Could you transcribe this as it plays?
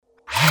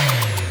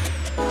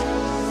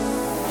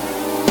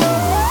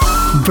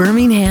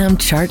Birmingham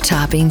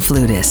chart-topping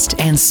flutist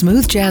and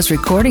smooth jazz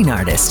recording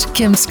artist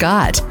Kim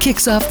Scott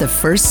kicks off the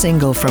first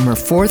single from her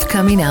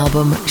forthcoming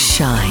album,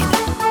 Shine.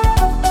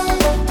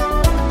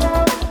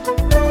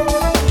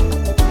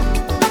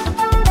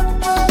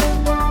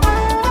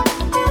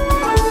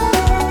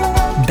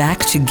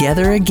 Back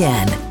Together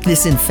Again,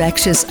 this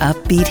infectious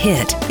upbeat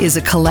hit is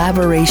a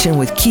collaboration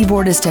with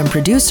keyboardist and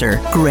producer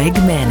Greg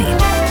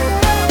Manning.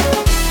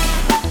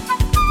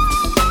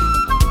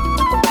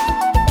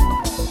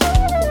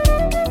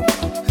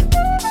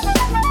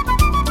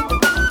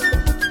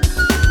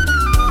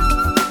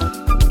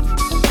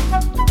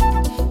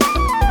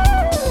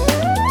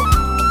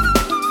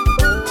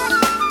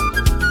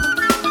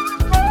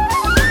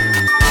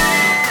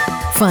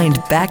 Find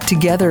Back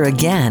Together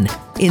Again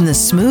in the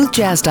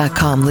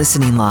smoothjazz.com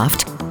listening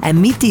loft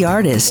and meet the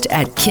artist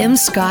at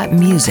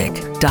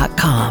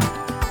kimscottmusic.com.